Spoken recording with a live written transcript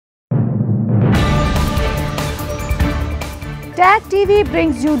Tag TV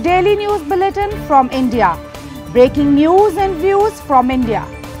brings you daily news bulletin from India. Breaking news and views from India.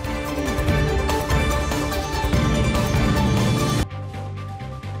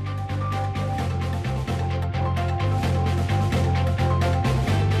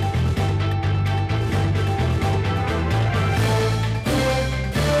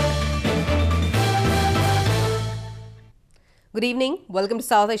 Good evening. Welcome to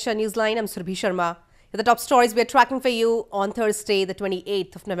South Asia Newsline. I'm Surbhi Sharma. Here are the top stories we're tracking for you on Thursday, the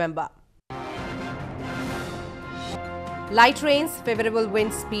 28th of November. Light rains, favorable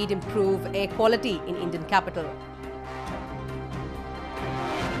wind speed improve air quality in Indian capital.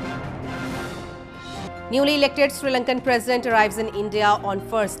 Newly elected Sri Lankan president arrives in India on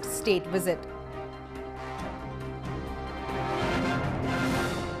first state visit.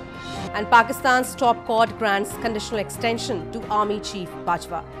 And Pakistan's top court grants conditional extension to Army Chief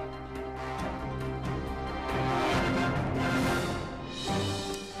Bajwa.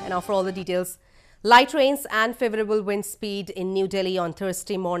 And now for all the details. Light rains and favorable wind speed in New Delhi on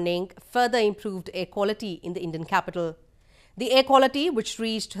Thursday morning further improved air quality in the Indian capital. The air quality, which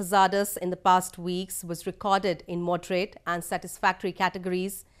reached hazardous in the past weeks, was recorded in moderate and satisfactory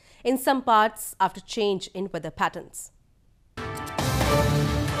categories in some parts after change in weather patterns.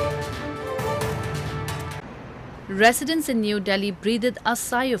 Residents in New Delhi breathed a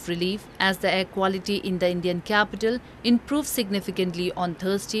sigh of relief as the air quality in the Indian capital improved significantly on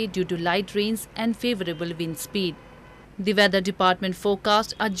Thursday due to light rains and favorable wind speed. The weather department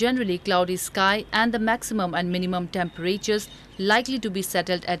forecast a generally cloudy sky and the maximum and minimum temperatures likely to be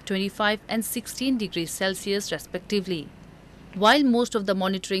settled at 25 and 16 degrees Celsius respectively. While most of the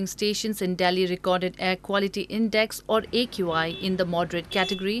monitoring stations in Delhi recorded Air Quality Index or AQI in the moderate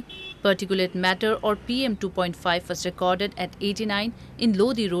category, particulate matter or PM 2.5 was recorded at 89 in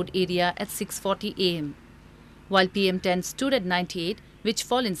Lodi Road area at 6:40 am, while PM 10 stood at 98, which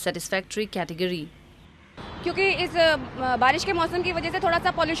fall in satisfactory category. क्योंकि इस बारिश के मौसम की वजह से थोड़ा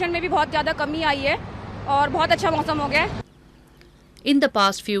सा पॉल्यूशन में भी बहुत ज़्यादा कमी आई है और बहुत अच्छा मौसम हो गया है. In the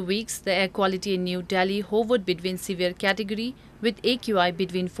past few weeks, the air quality in New Delhi hovered between severe category with AQI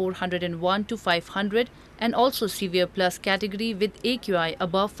between 401 to 500 and also severe plus category with AQI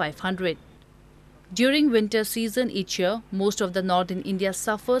above 500. During winter season each year, most of the northern India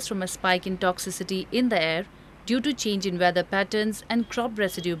suffers from a spike in toxicity in the air due to change in weather patterns and crop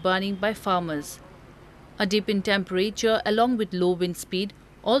residue burning by farmers. A dip in temperature along with low wind speed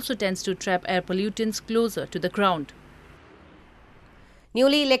also tends to trap air pollutants closer to the ground.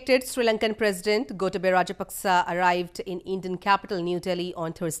 Newly elected Sri Lankan President Gotabaya Rajapaksa arrived in Indian capital New Delhi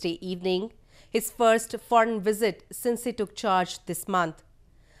on Thursday evening, his first foreign visit since he took charge this month.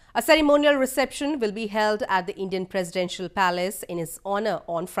 A ceremonial reception will be held at the Indian Presidential Palace in his honor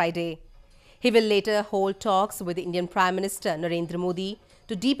on Friday. He will later hold talks with the Indian Prime Minister Narendra Modi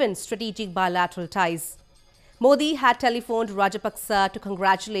to deepen strategic bilateral ties. Modi had telephoned Rajapaksa to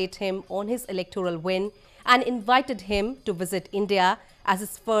congratulate him on his electoral win and invited him to visit India as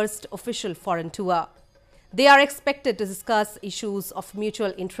his first official foreign tour. They are expected to discuss issues of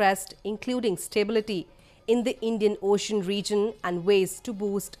mutual interest, including stability in the Indian Ocean region and ways to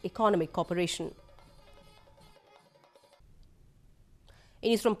boost economic cooperation. In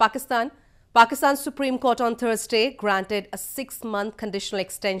news from Pakistan, Pakistan's Supreme Court on Thursday granted a 6-month conditional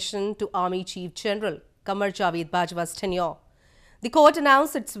extension to Army Chief General Qamar Javed Bajwa's tenure. The court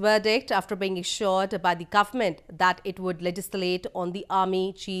announced its verdict after being assured by the government that it would legislate on the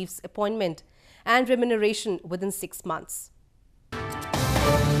army chief's appointment and remuneration within 6 months.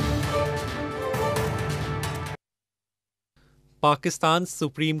 Pakistan's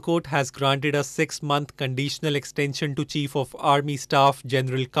Supreme Court has granted a 6-month conditional extension to Chief of Army Staff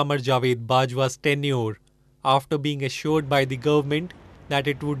General Qamar Javed Bajwa's tenure after being assured by the government that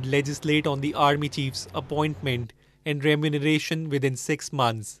it would legislate on the army chief's appointment and remuneration within 6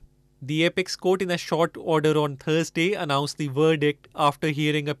 months. The Apex Court in a short order on Thursday announced the verdict after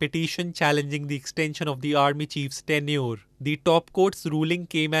hearing a petition challenging the extension of the army chief's tenure. The top court's ruling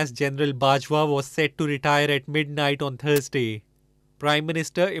came as General Bajwa was set to retire at midnight on Thursday. Prime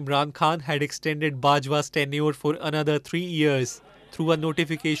Minister Imran Khan had extended Bajwa's tenure for another 3 years through a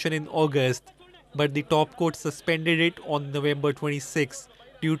notification in August, but the top court suspended it on November 26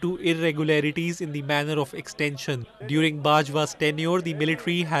 due to irregularities in the manner of extension. During Bajwa's tenure, the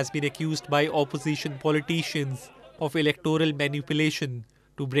military has been accused by opposition politicians of electoral manipulation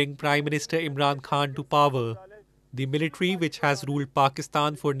to bring Prime Minister Imran Khan to power. The military, which has ruled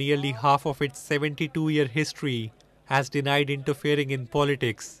Pakistan for nearly half of its 72-year history, has denied interfering in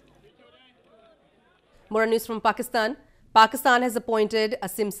politics. More news from Pakistan. Pakistan has appointed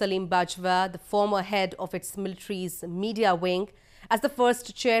Asim Salim Bajwa, the former head of its military's media wing, as the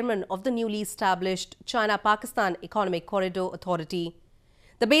first chairman of the newly established China-Pakistan Economic Corridor Authority.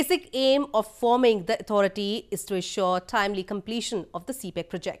 The basic aim of forming the authority is to ensure timely completion of the CPEC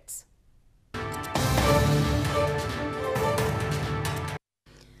projects.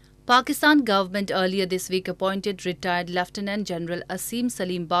 Pakistan government earlier this week appointed retired Lieutenant General Asim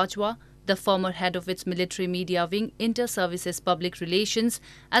Salim Bajwa, the former head of its military media wing, Inter-Services Public Relations,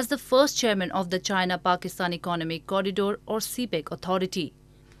 as the first chairman of the China-Pakistan Economic Corridor or CPEC authority.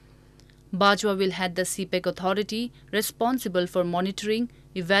 Bajwa will head the CPEC authority, responsible for monitoring,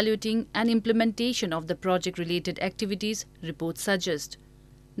 evaluating and implementation of the project-related activities, reports suggest.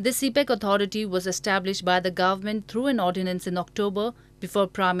 The CPEC authority was established by the government through an ordinance in October before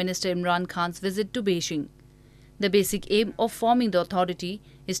Prime Minister Imran Khan's visit to Beijing. The basic aim of forming the authority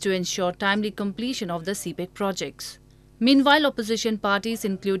is to ensure timely completion of the CPEC projects. Meanwhile, opposition parties,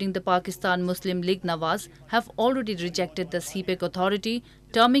 including the Pakistan Muslim League Nawaz, have already rejected the CPEC authority,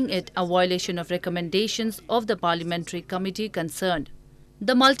 terming it a violation of recommendations of the parliamentary committee concerned.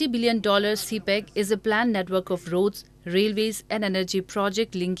 The multi-billion-dollar CPEC is a planned network of roads, railways and energy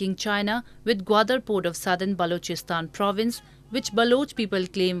project linking China with Gwadar port of southern Balochistan province, which Baloch people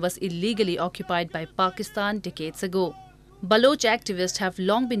claim was illegally occupied by Pakistan decades ago. Baloch activists have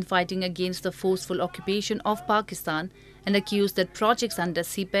long been fighting against the forceful occupation of Pakistan and accuse that projects under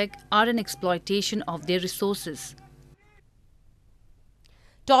CPEC are an exploitation of their resources.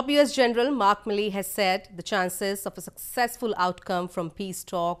 Top US General Mark Milley has said the chances of a successful outcome from peace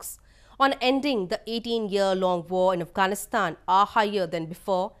talks on ending the 18-year-long war in Afghanistan are higher than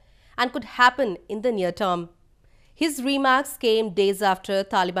before and could happen in the near term. His remarks came days after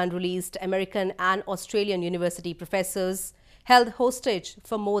Taliban released American and Australian university professors held hostage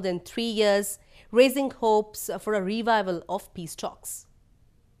for more than 3 years, raising hopes for a revival of peace talks.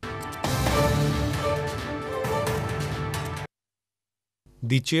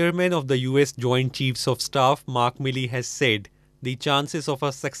 The chairman of the US Joint Chiefs of Staff, Mark Milley, has said the chances of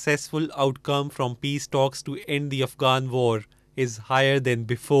a successful outcome from peace talks to end the Afghan war is higher than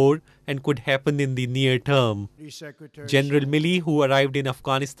before and could happen in the near term. General Milley, who arrived in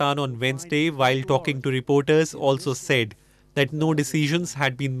Afghanistan on Wednesday while talking to reporters, also said that no decisions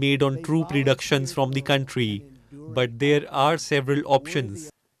had been made on troop reductions from the country, but there are several options.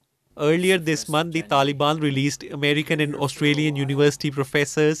 Earlier this month, the Taliban released American and Australian university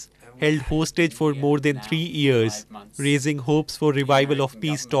professors held hostage for more than 3 years, raising hopes for revival of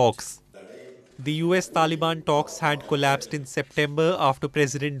peace talks. The US-Taliban talks had collapsed in September after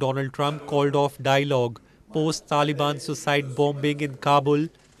President Donald Trump called off dialogue post-Taliban suicide bombing in Kabul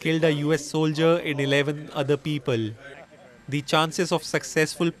killed a US soldier and 11 other people. The chances of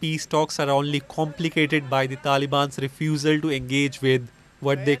successful peace talks are only complicated by the Taliban's refusal to engage with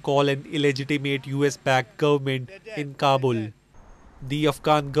what they call an illegitimate US-backed government in Kabul. The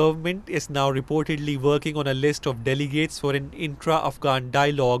Afghan government is now reportedly working on a list of delegates for an intra-Afghan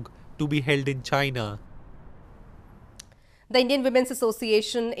dialogue to be held in China. The Indian Women's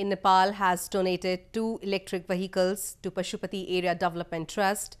Association in Nepal has donated 2 electric vehicles to Pashupati Area Development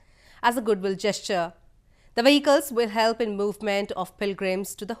Trust as a goodwill gesture. The vehicles will help in movement of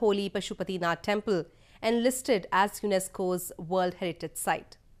pilgrims to the holy Pashupatinath temple and listed as UNESCO's World Heritage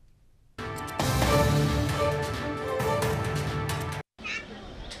Site.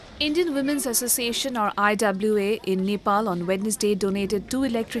 Indian Women's Association or IWA in Nepal on Wednesday donated 2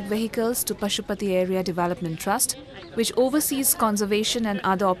 electric vehicles to Pashupati Area Development Trust, which oversees conservation and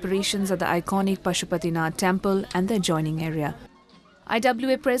other operations at the iconic Pashupatinath temple and the adjoining area.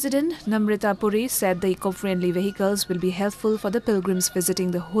 IWA President Namrita Puri said the eco-friendly vehicles will be helpful for the pilgrims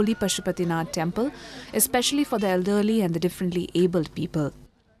visiting the holy Pashupatinath temple, especially for the elderly and the differently abled people.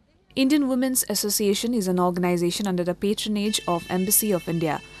 Indian Women's Association is an organization under the patronage of Embassy of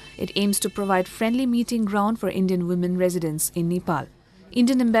India. It aims to provide friendly meeting ground for Indian women residents in Nepal.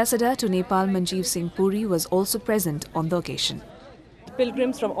 Indian Ambassador to Nepal Manjeev Singh Puri was also present on the occasion.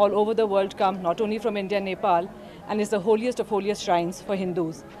 Pilgrims from all over the world come, not only from India and Nepal, and it's the holiest of holiest shrines for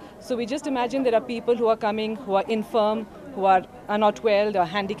Hindus. So we just imagine there are people who are coming, who are infirm, who are not well, or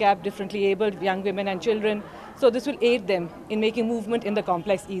handicapped, differently abled, young women and children. So this will aid them in making movement in the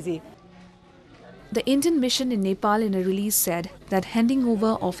complex easy. The Indian mission in Nepal in a release said that handing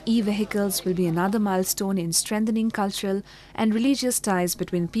over of e-vehicles will be another milestone in strengthening cultural and religious ties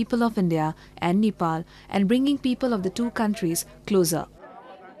between people of India and Nepal and bringing people of the two countries closer.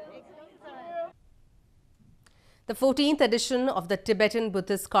 The 14th edition of the Tibetan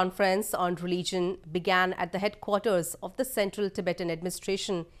Buddhist Conference on Religion began at the headquarters of the Central Tibetan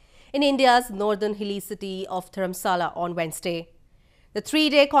Administration in India's northern hilly city of Dharamsala on Wednesday. The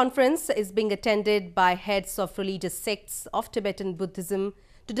three-day conference is being attended by heads of religious sects of Tibetan Buddhism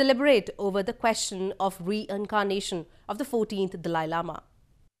to deliberate over the question of reincarnation of the 14th Dalai Lama.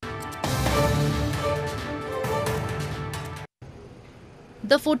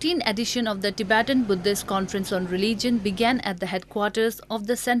 The 14th edition of the Tibetan Buddhist Conference on Religion began at the headquarters of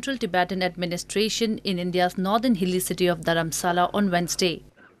the Central Tibetan Administration in India's northern hilly city of Dharamsala on Wednesday.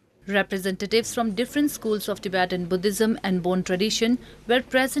 Representatives from different schools of Tibetan Buddhism and Bon tradition were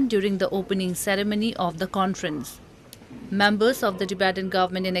present during the opening ceremony of the conference. Members of the Tibetan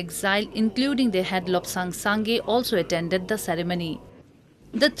government in exile, including their head Lobsang Sangye, also attended the ceremony.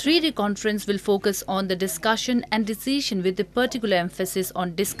 The three-day conference will focus on the discussion and decision with a particular emphasis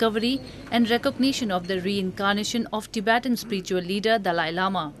on discovery and recognition of the reincarnation of Tibetan spiritual leader Dalai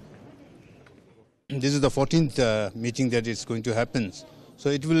Lama. This is the 14th meeting that is going to happen. So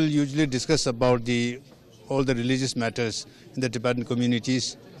it will usually discuss about all the religious matters in the Tibetan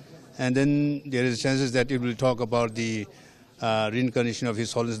communities, and then there is chances that it will talk about the reincarnation of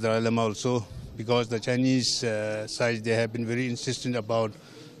His Holiness Dalai Lama also, because the Chinese side, they have been very insistent about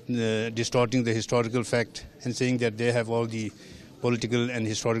distorting the historical fact and saying that they have all the political and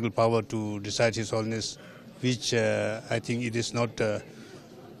historical power to decide His Holiness, which I think it is not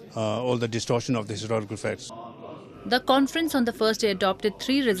all the distortion of the historical facts. The conference on the first day adopted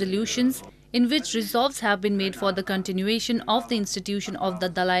 3 resolutions in which resolves have been made for the continuation of the institution of the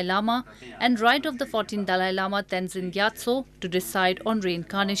Dalai Lama and right of the 14th Dalai Lama Tenzin Gyatso to decide on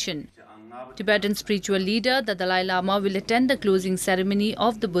reincarnation. Tibetan spiritual leader, the Dalai Lama, will attend the closing ceremony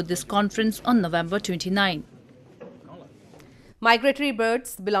of the Buddhist conference on November 29. Migratory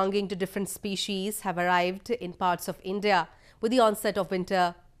birds belonging to different species have arrived in parts of India with the onset of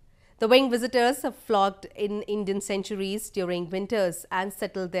winter. The winged visitors have flocked in Indian sanctuaries during winters and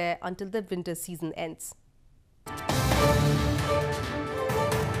settled there until the winter season ends.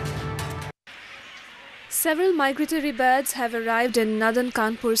 Several migratory birds have arrived in northern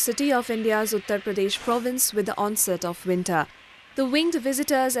Kanpur city of India's Uttar Pradesh province with the onset of winter. The winged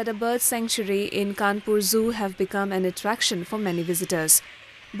visitors at a bird sanctuary in Kanpur Zoo have become an attraction for many visitors.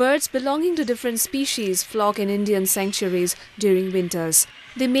 Birds belonging to different species flock in Indian sanctuaries during winters.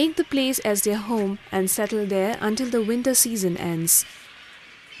 They make the place as their home and settle there until the winter season ends.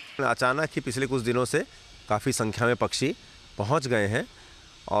 अचानक ही पिछले कुछ दिनों से काफ़ी संख्या में पक्षी पहुंच गए हैं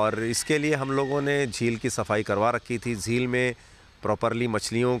और इसके लिए हम लोगों ने झील की सफाई करवा रखी थी। झील में प्रॉपरली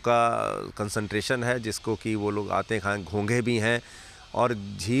मछलियों का कंसंट्रेशन है जिसको कि वो लोग आते हैं, घोंघे भी हैं और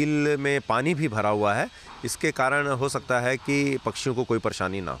झील में पानी भी भरा हुआ है। इसके कारण हो सकता है कि पक्षियों को कोई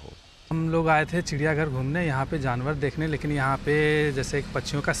परेशानी ना हो। हम लोग आए थे चिड़ियाघर घूमने, यहाँ पे जानवर देखने, लेकिन यहाँ पे जैसे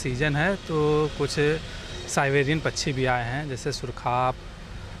पक्षियों का सीज़न है तो कुछ साइबेरियन पक्षी भी आए हैं, जैसे सुरखाप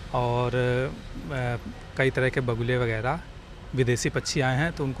और कई तरह के बगुले वगैरह विदेशी पक्षी आए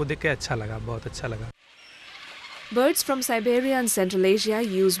हैं, तो उनको देख के अच्छा लगा, बहुत अच्छा लगा। Birds from Siberia and Central Asia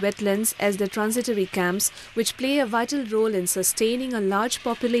use wetlands as their transitory camps, which play a vital role in sustaining a large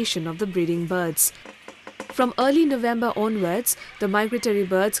population of the breeding birds. From early November onwards, the migratory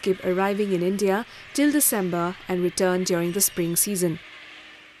birds keep arriving in India till December and return during the spring season.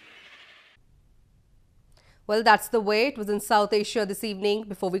 Well, that's the way it was in South Asia this evening.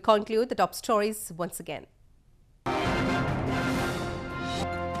 Before we conclude, the top stories once again.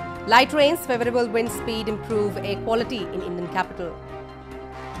 Light rains, favorable wind speed improve air quality in Indian capital.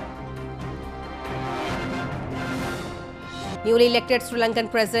 Newly elected Sri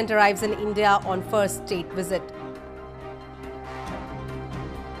Lankan president arrives in India on first state visit.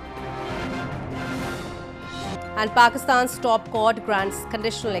 And Pakistan's top court grants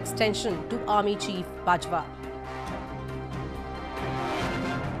conditional extension to Army Chief Bajwa.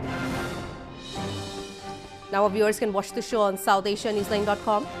 Now our viewers can watch the show on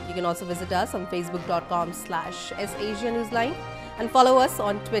SouthAsiaNewsline.com. You can also visit us on Facebook.com/SAsiaNewsline and follow us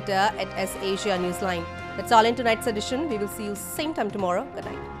on Twitter @SAsiaNewsline. That's all in tonight's edition. We will see you same time tomorrow. Good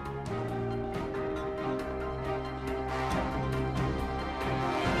night.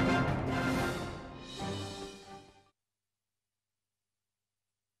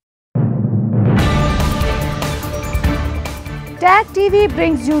 Tag TV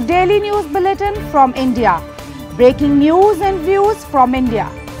brings you daily news bulletin from India. Breaking news and views from India.